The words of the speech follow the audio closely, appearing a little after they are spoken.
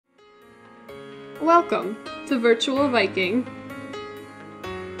Welcome to Virtual Viking.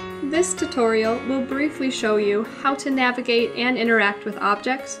 This tutorial will briefly show you how to navigate and interact with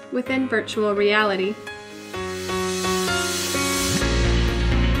objects within virtual reality.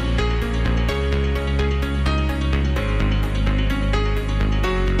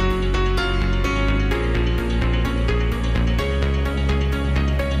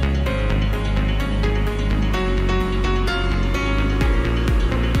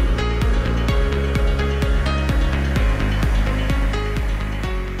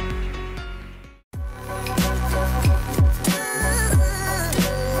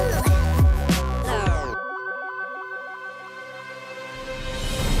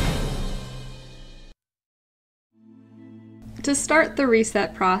 To start the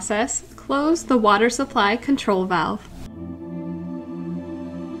reset process, close the water supply control valve.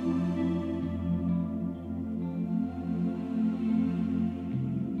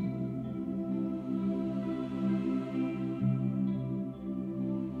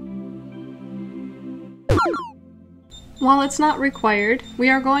 While it's not required, we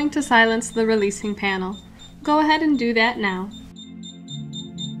are going to silence the releasing panel. Go ahead and do that now.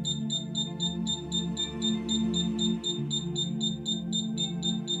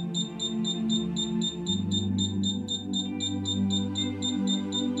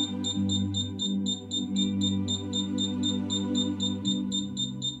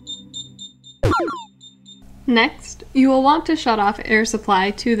 Next, you will want to shut off air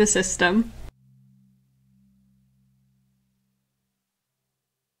supply to the system.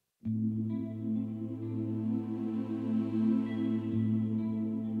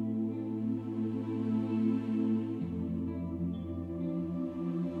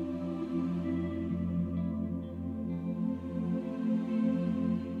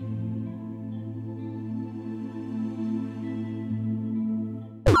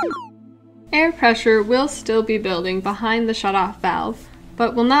 Air pressure will still be building behind the shutoff valve,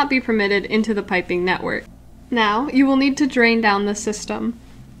 but will not be permitted into the piping network. Now, you will need to drain down the system.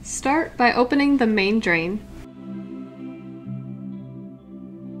 Start by opening the main drain.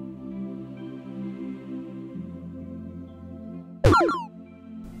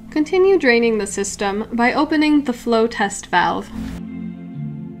 Continue draining the system by opening the flow test valve.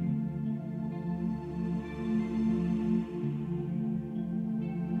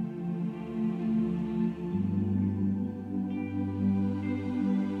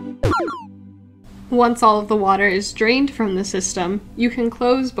 Once all of the water is drained from the system, you can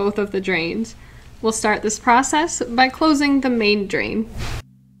close both of the drains. We'll start this process by closing the main drain.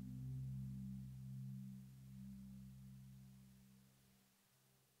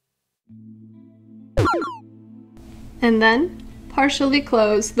 And then, partially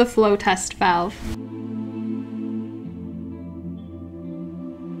close the flow test valve.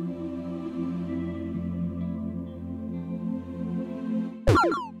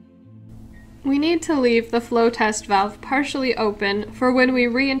 We need to leave the flow test valve partially open for when we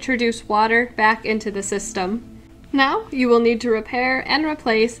reintroduce water back into the system. Now, you will need to repair and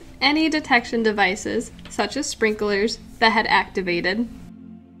replace any detection devices, such as sprinklers, that had activated.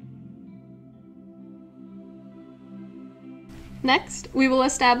 Next, we will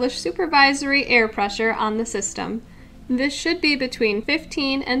establish supervisory air pressure on the system. This should be between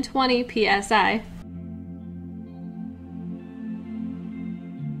 15 and 20 psi.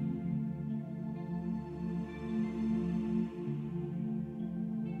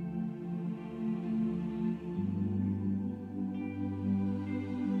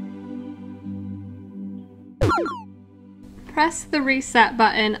 Press the reset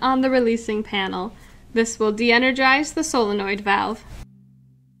button on the releasing panel. This will de-energize the solenoid valve.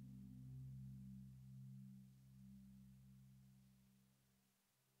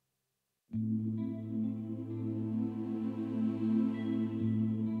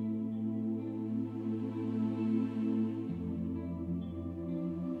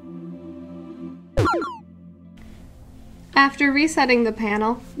 After resetting the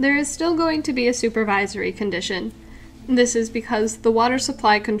panel, there is still going to be a supervisory condition. This is because the water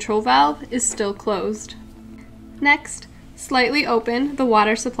supply control valve is still closed. Next, slightly open the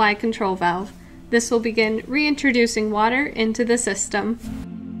water supply control valve. This will begin reintroducing water into the system.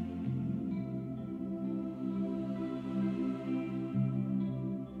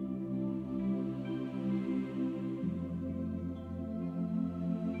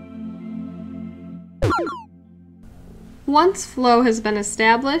 Once flow has been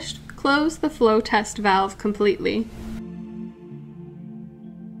established, close the flow test valve completely.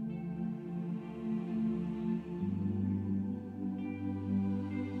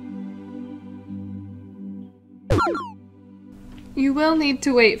 You You will need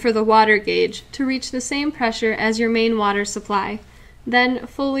to wait for the water gauge to reach the same pressure as your main water supply, then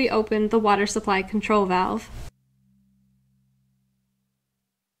fully open the water supply control valve.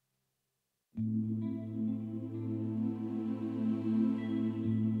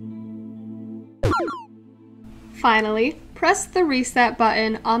 Finally, press the reset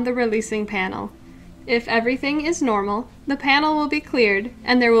button on the releasing panel. If everything is normal, the panel will be cleared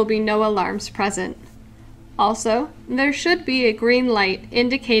and there will be no alarms present. Also, there should be a green light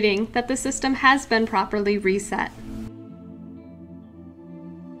indicating that the system has been properly reset.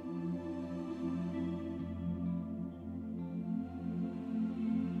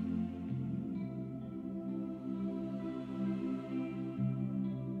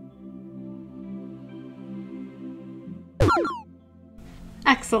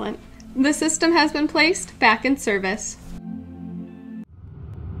 Excellent. The system has been placed back in service.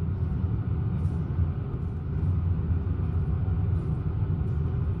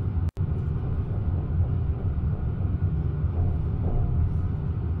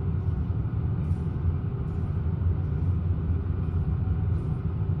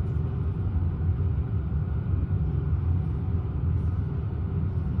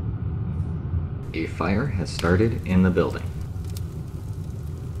 A fire has started in the building.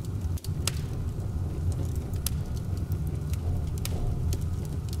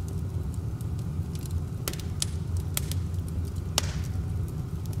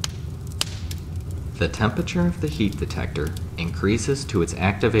 The temperature of the heat detector increases to its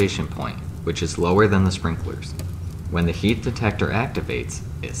activation point, which is lower than the sprinklers. When the heat detector activates,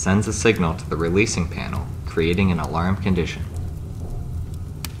 it sends a signal to the releasing panel, creating an alarm condition.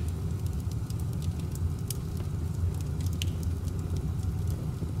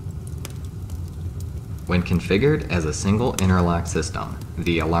 When configured as a single interlock system,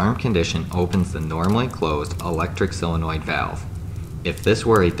 the alarm condition opens the normally closed electric solenoid valve. If this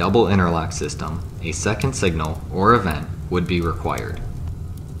were a double interlock system, a second signal or event would be required.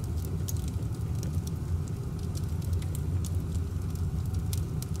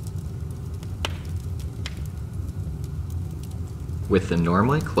 With the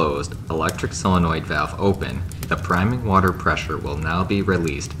normally closed electric solenoid valve open, the priming water pressure will now be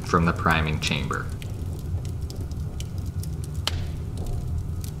released from the priming chamber.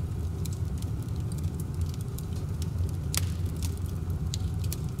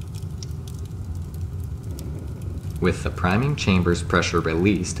 With the priming chamber's pressure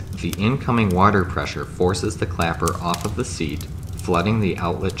released, the incoming water pressure forces the clapper off of the seat, flooding the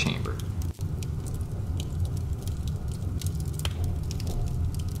outlet chamber.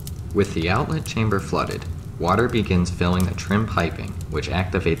 With the outlet chamber flooded, water begins filling the trim piping, which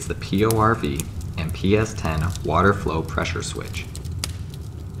activates the PORV and PS10 water flow pressure switch.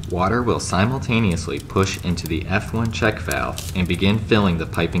 Water will simultaneously push into the F1 check valve and begin filling the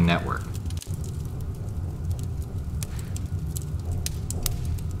piping network.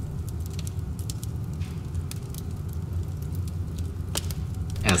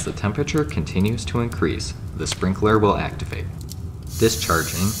 As the temperature continues to increase, the sprinkler will activate,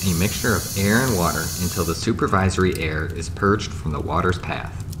 discharging a mixture of air and water until the supervisory air is purged from the water's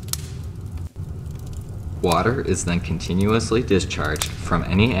path. Water is then continuously discharged from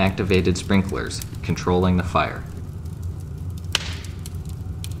any activated sprinklers, controlling the fire.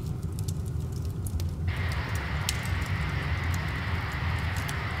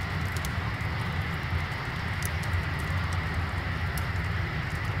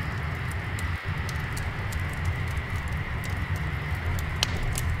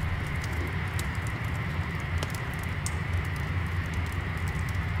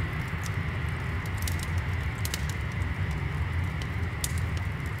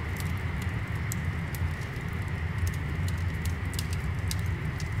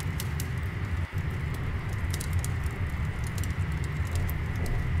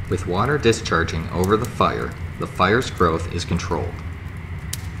 With water discharging over the fire's growth is controlled.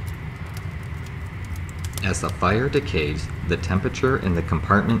 As the fire decays, the temperature in the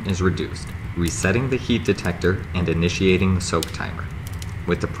compartment is reduced, resetting the heat detector and initiating the soak timer.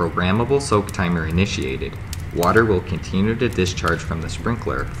 With the programmable soak timer initiated, water will continue to discharge from the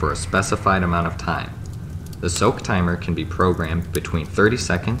sprinkler for a specified amount of time. The soak timer can be programmed between 30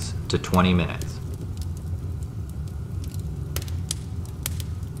 seconds to 20 minutes.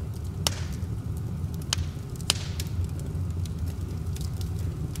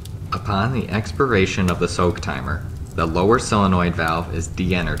 Upon the expiration of the soak timer, the lower solenoid valve is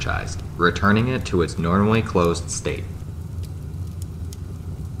de-energized, returning it to its normally closed state.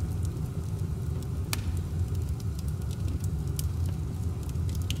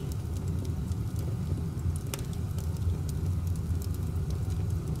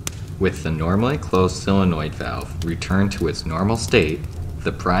 With the normally closed solenoid valve returned to its normal state,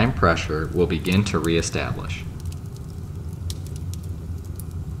 the prime pressure will begin to reestablish.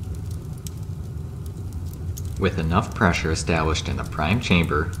 With enough pressure established in the prime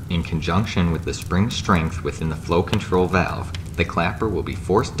chamber, in conjunction with the spring strength within the flow control valve, the clapper will be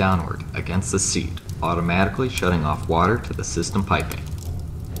forced downward against the seat, automatically shutting off water to the system piping.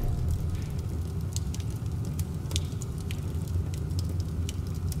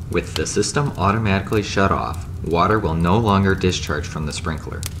 With the system automatically shut off, water will no longer discharge from the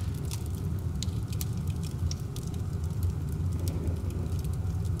sprinkler.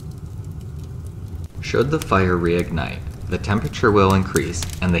 Should the fire reignite, the temperature will increase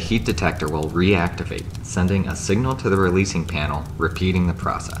and the heat detector will reactivate, sending a signal to the releasing panel, repeating the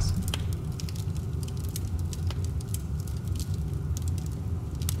process.